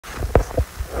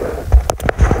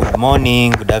Good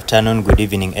morning, good afternoon, good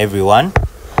evening, everyone.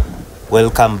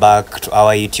 Welcome back to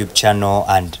our YouTube channel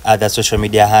and other social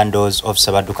media handles of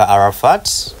Sabaduka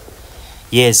Arafat.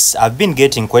 Yes, I've been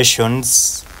getting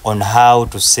questions on how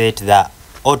to set the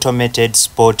automated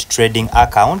spot trading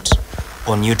account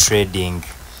on Utrading.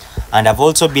 And I've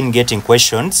also been getting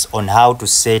questions on how to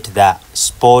set the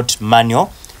spot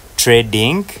manual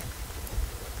trading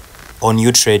on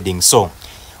Utrading. So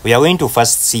we are going to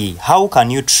first see how can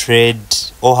you trade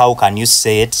or how can you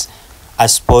set a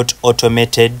spot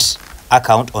automated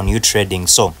account on Utrading.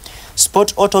 So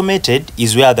spot automated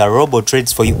is where the robot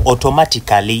trades for you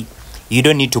automatically. You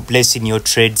don't need to place in your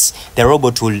trades. The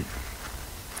robot will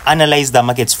analyze the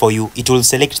markets for you. It will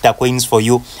select the coins for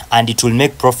you and it will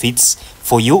make profits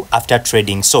for you after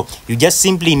trading. So you just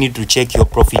simply need to check your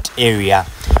profit area.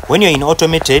 When you're in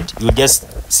automated, you just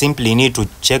simply need to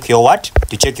check your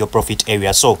profit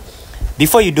area. So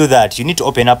before you do that, you need to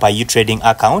open up a Utrading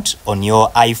account on your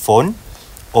iPhone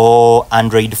or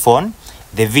Android phone.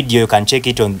 The video, you can check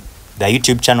it on the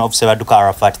YouTube channel of Sabaduka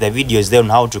Arafat. The video is there on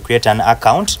how to create an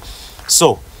account.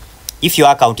 So if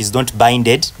your account is not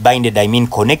binded I mean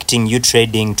connecting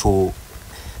Utrading to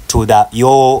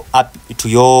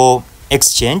your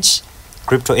exchange,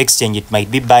 crypto exchange, it might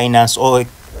be Binance or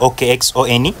OKX or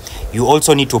any, you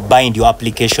also need to bind your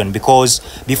application, because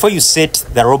before you set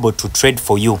the robot to trade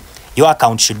for you, your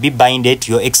account should be binded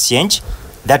to your exchange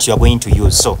that you are going to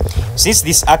use. So since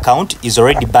this account is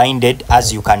already binded,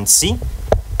 as you can see,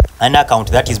 an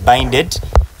account that is binded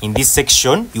in this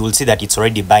section, you will see that it's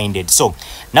already binded. So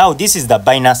now this is the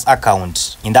Binance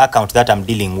account, in the account that I'm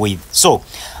dealing with. So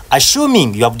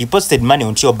assuming you have deposited money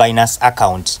onto your Binance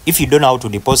account, if you don't know how to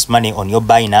deposit money on your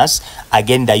Binance,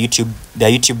 again the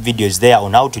YouTube video is there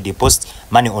on how to deposit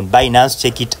money on Binance.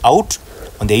 Check it out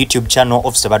on the YouTube channel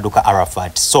of Sabaduka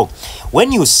Arafat. So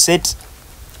when you set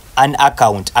an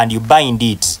account and you bind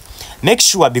it, make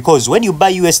sure, because when you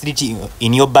buy USDT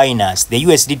in your Binance, the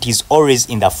USDT is always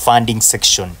in the funding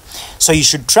section. So you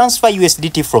should transfer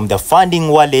USDT from the funding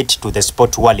wallet to the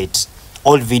spot wallet.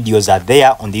 All videos are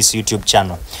there on this YouTube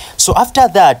channel. So after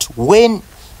that, when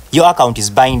your account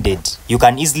is binded, you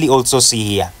can easily also see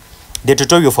here. The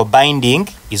tutorial for binding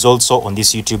is also on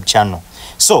this YouTube channel.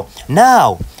 So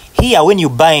now here, when you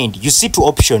bind, you see two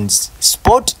options,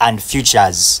 spot and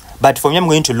futures. But for me, I'm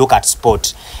going to look at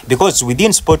spot, because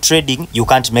within spot trading, you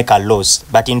can't make a loss.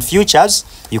 But in futures,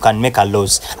 you can make a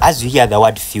loss. As you hear the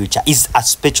word future, is a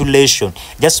speculation,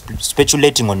 just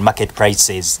speculating on market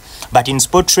prices. But in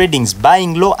spot trading, is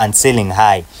buying low and selling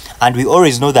high. And we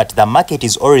always know that the market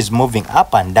is always moving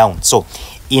up and down. So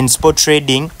in spot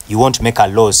trading, you won't make a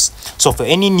loss. So for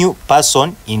any new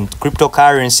person in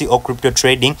cryptocurrency or crypto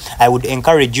trading, I would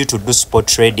encourage you to do spot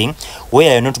trading,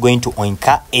 where you're not going to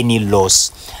incur any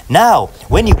loss. Now,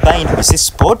 when you bind, we see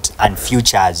spot and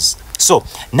futures. So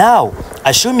now,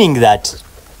 assuming that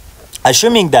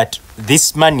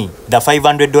this money, the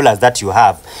 $500 that you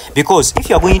have, because if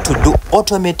you're going to do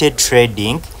automated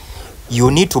trading,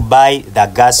 you need to buy the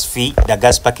gas fee, the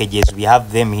gas packages. We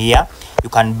have them here. You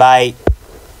can buy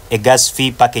a gas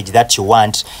fee package that you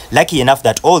want. Lucky enough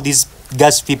that all these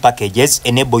gas fee packages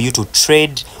enable you to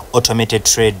trade automated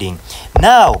trading.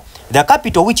 Now, the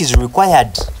capital which is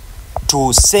required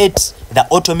to set the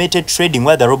automated trading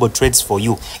where the robot trades for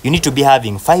you, you need to be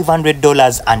having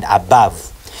 $500 and above.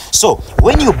 So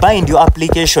when you bind your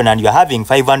application and you're having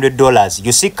 $500,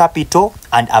 you see capital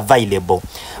and available.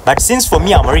 But since for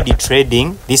me, I'm already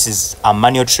trading, this is a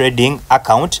manual trading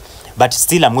account, but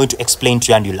still I'm going to explain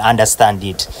to you and you'll understand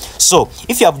it. So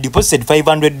if you have deposited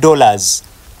 $500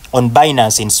 on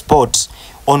Binance in spot,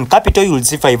 on capital you will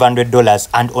see $500,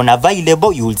 and on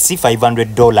available you will see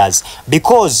 $500.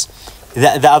 Because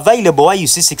the available, why you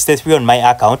see 63 on my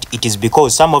account, it is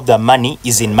because some of the money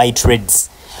is in my trades.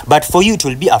 But for you, it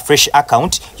will be a fresh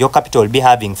account. Your capital will be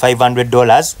having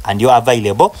 $500 and your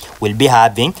available will be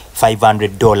having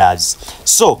 $500.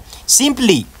 So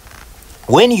simply,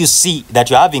 when you see that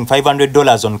you're having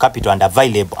 $500 on capital and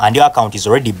available and your account is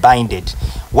already binded,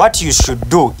 what you should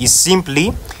do is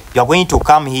simply, you're going to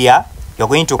come here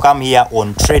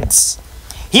on trades.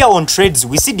 Here on trades,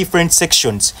 we see different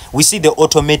sections. We see the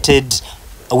automated,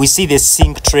 we see the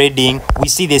sync trading, we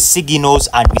see the signals,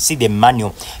 and we see the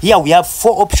manual. Here we have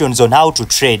 4 options on how to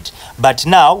trade, but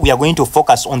now we are going to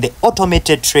focus on the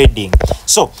automated trading.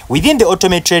 So within the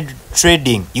automated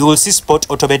trading, you will see spot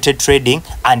automated trading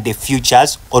and the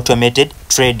futures automated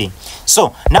trading.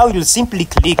 So now you'll simply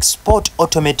click spot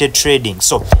automated trading.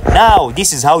 So now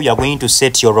this is how you are going to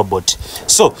set your robot.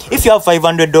 So if you have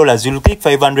 $500, you'll click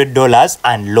 $500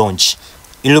 and launch.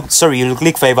 you'll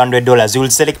click $500. You will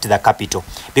select the capital,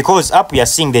 because up we are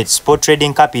seeing the spot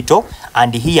trading capital,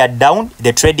 and here down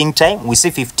the trading time we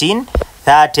see 15,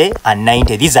 30 and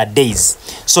 90. These are days.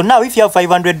 So now if you have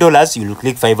 $500, you will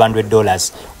click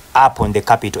 $500 up on the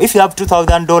capital. If you have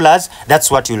 $2,000, that's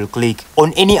what you will click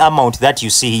on any amount that you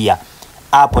see here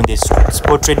up on the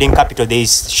spot trading capital. They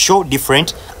show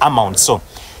different amounts. So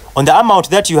on the amount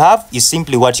that you have is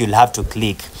simply what you'll have to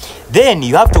click. Then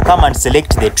you have to come and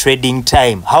select the trading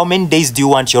time. How many days do you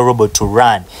want your robot to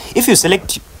run? If you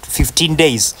select 15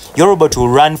 days, your robot will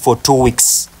run for 2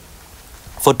 weeks.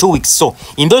 For 2 weeks. So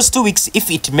in those 2 weeks, if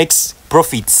it makes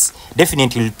profits,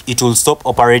 definitely it will stop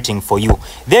operating for you.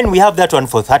 Then we have that one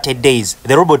for 30 days.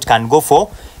 The robot can go for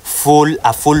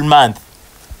a full month,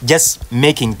 just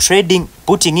making trading,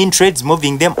 putting in trades,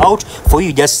 moving them out for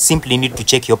you. Just simply need to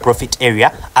check your profit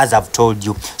area, as I've told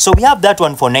you. So we have that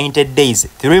one for 90 days,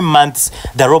 3 months.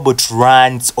 The robot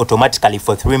runs automatically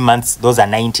for 3 months. Those are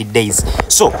 90 days.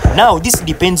 So now this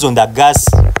depends on the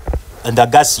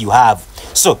gas you have.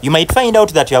 So you might find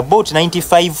out that you have bought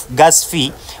 95 gas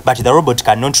fee, but the robot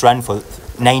cannot run for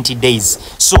 90 days.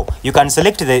 So you can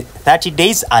select the 30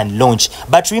 days and launch.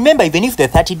 But remember, even if the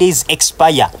 30 days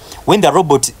expire, when the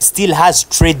robot still has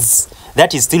trades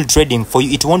that is still trading for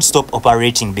you, it won't stop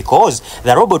operating, because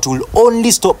the robot will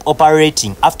only stop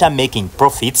operating after making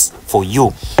profits for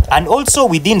you. And also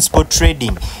within spot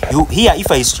trading, here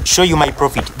if I show you my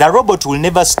profit, the robot will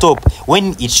never stop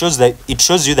when it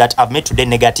shows you that I've made today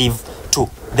 -2.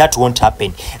 That won't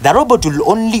happen. The robot will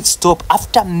only stop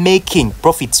after making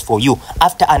profits for you,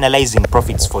 after analyzing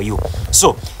profits for you.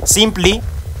 So simply,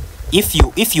 if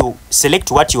you select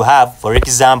what you have, for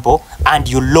example, and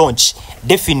you launch,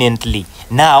 definitely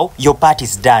now your part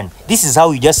is done. This is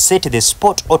how you just set the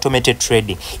spot automated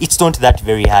trading. It's not that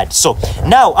very hard. So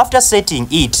now after setting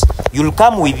it, you'll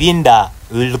come within the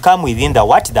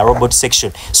the robot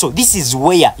section. So this is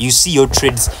where you see your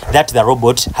trades that the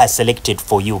robot has selected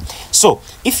for you. So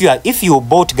if you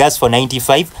bought gas for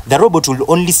 95, the robot will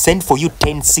only send for you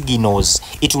 10 signals.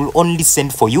 It will only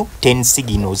send for you 10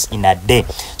 signals in a day.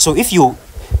 So if you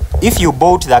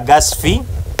bought the gas fee,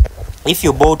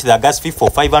 for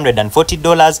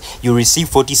 $540, you receive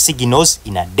 40 signals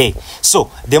in a day. So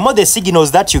the more the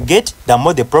signals that you get, the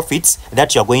more the profits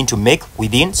that you're going to make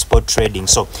within spot trading.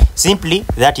 So simply,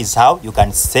 that is how you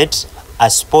can set a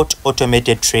spot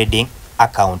automated trading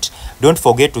account. Don't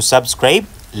forget to subscribe,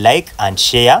 like and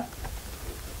share.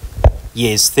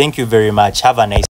 Yes, thank you very much. Have a nice